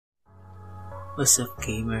What's up,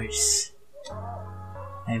 gamers?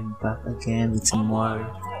 I'm back again with some more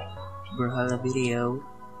Brawlhalla video.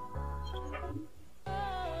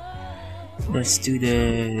 Let's do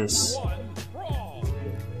this.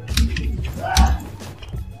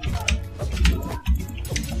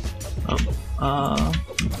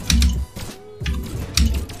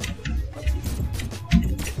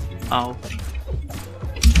 Ow.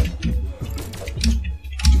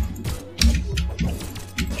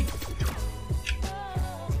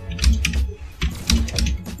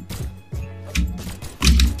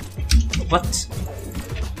 What?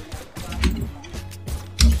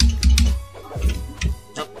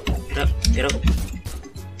 Nope, get up, get up.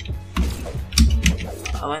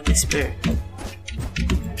 I want my spear.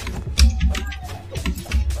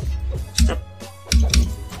 Stop.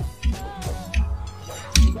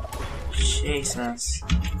 Jesus.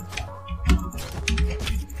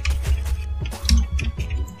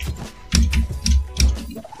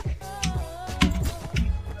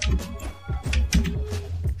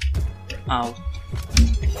 Ow.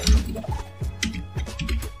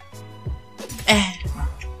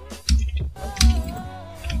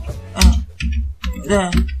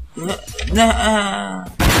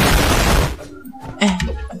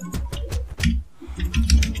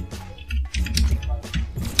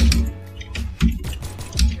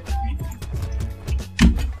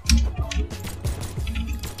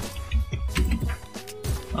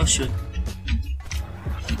 Oh shoot.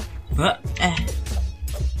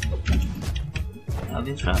 I've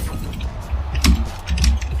been trapped.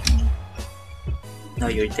 No,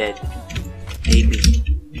 you're dead. Maybe.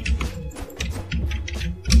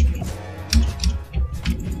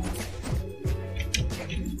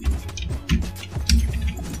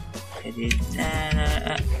 I did.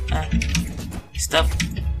 Stop.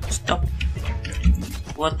 Stop.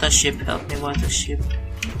 Water ship. Help me, water ship.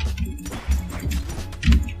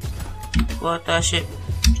 Water ship.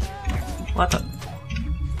 Water.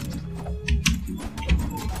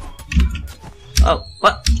 Oh,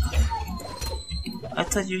 what? I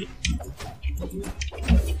thought you...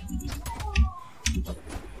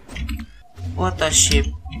 Water ship.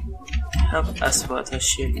 Help us, water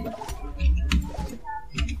ship.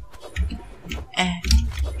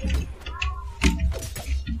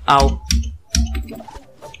 Ow.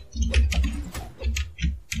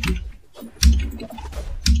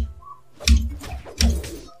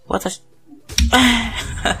 What a...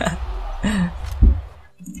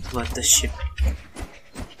 What the ship?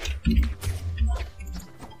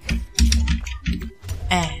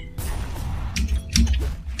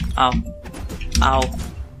 Ow. Ow.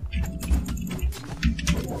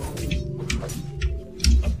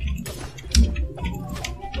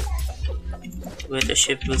 Where the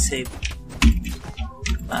ship will save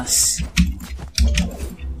us.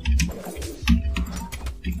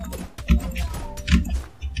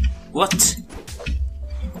 What?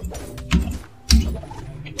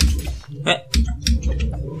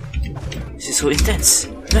 This is so intense.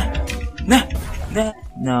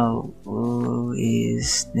 Now, who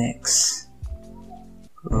is next?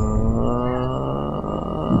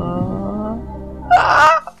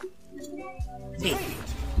 Hey.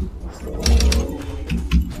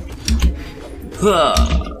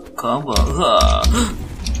 Combo.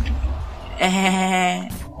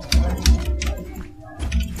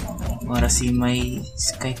 Wanna see my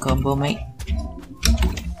sky combo, mate?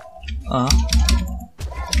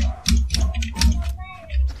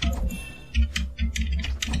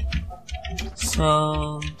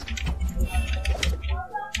 So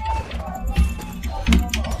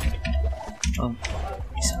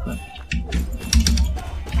it's good.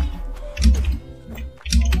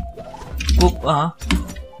 Whoop,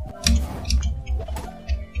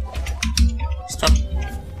 Stop.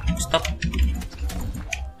 Stop.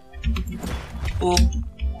 Oh,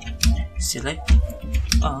 still like,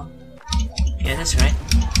 yeah, that's right.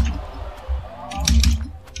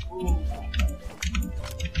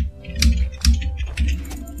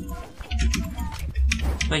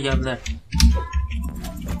 Oh, yeah, blood.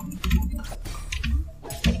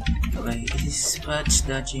 Why is Patch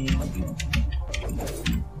dodging?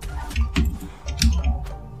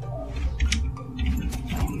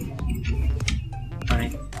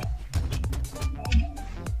 Alright.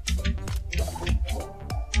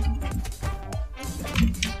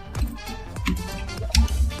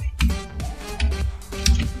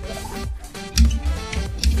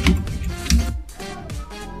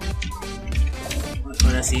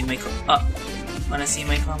 Wanna see my wanna see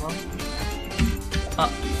my combo?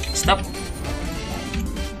 Stop.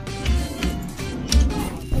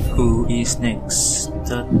 Who is next?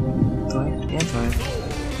 The dwarf? Yeah, dwarf.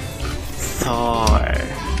 Thor.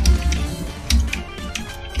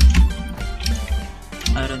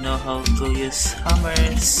 I don't know how to use hammer,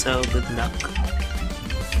 so good luck.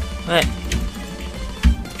 Wait.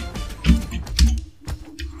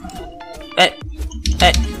 Hey.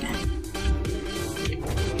 Hey.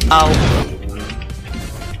 Ow.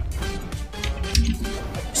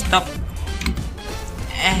 Stop.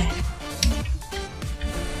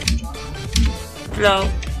 Hello.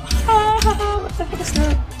 What the heck is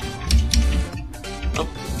that? Oh,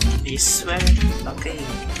 you swear? Okay.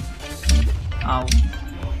 Ow.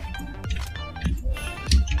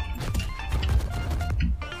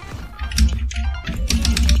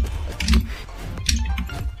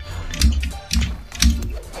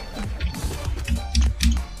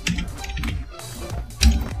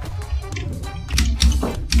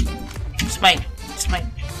 It's mine. It's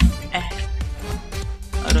mine.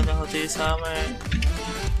 I don't know how to use hammer.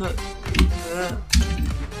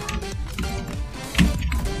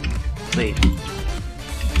 Wait.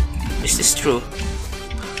 Is this true?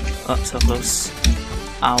 Oh, so close.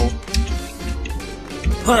 Ow.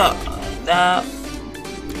 Hold up.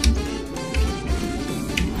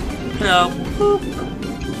 Hello.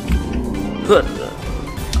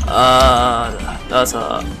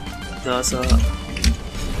 That's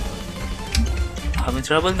having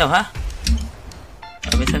trouble now, huh?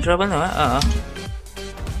 Having some trouble now, huh?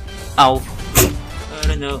 Ow. I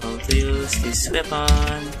don't know how to use this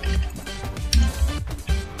weapon.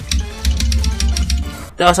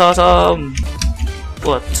 That was awesome.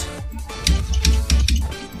 What?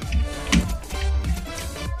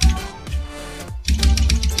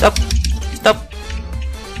 Stop. Stop.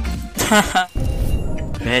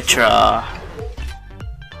 Metra.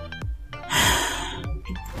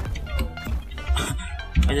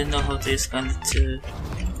 I don't know how to use gun to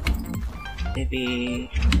maybe.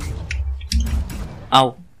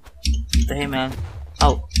 Ow. What the hell, man?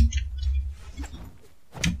 Ow.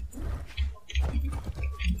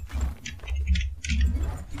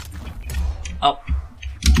 Ow.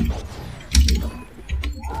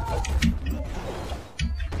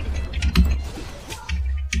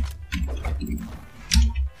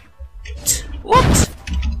 What?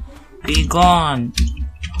 Be gone.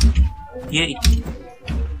 Yay.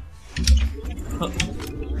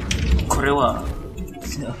 Korewa.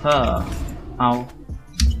 Ow.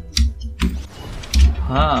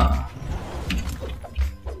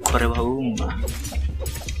 これは運が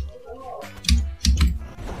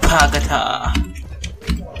パーガタ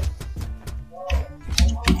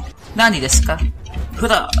何ですかふ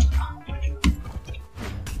だ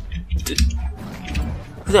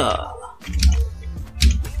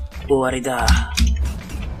終わりだ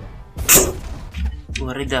終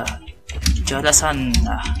わりだジャラさん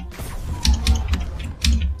だ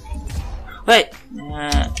Wait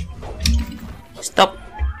Stop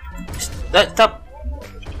Stop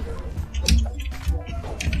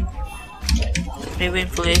Win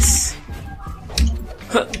please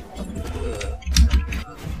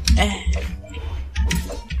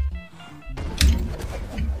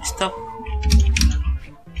Stop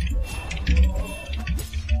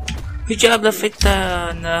Good job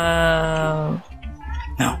Lafita No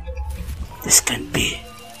This can't be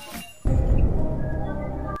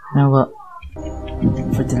Now what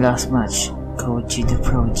For the last match Koji the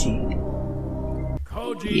Proji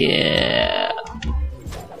Yeah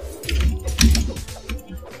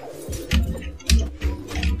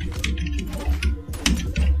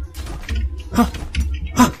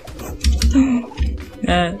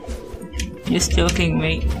You're joking,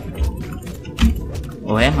 mate.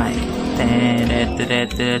 Where am I?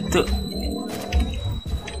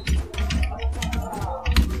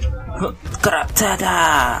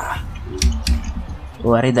 Tada!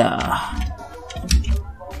 Warida.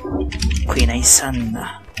 Queen Aisan.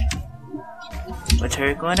 What are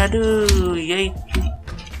you gonna do? Yay!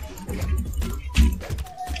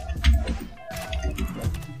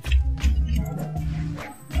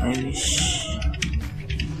 I wish.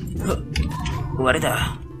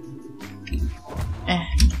 Warida.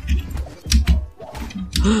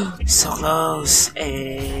 So close.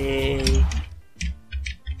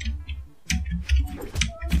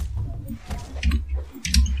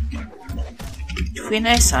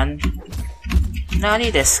 Queen-san, nani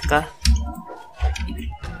desu ka?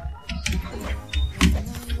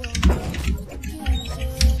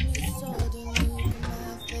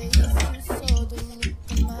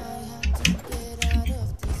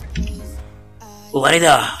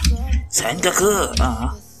 Warida, senkaku.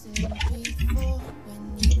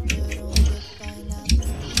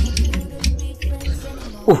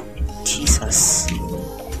 Oh, Jesus.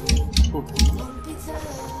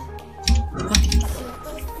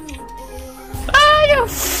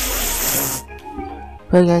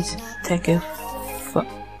 Well guys, thank you for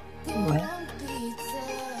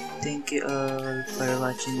thank you all for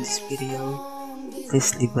watching this video.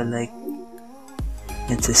 Please leave a like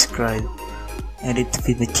and subscribe. I need to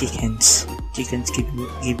feed the chickens. Chickens give me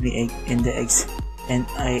egg and the eggs, and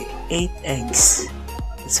I ate eggs.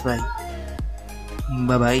 That's why.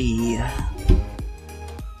 Bye bye.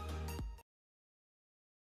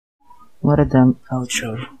 What a damn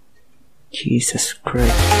outro. Jesus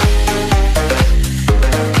Christ.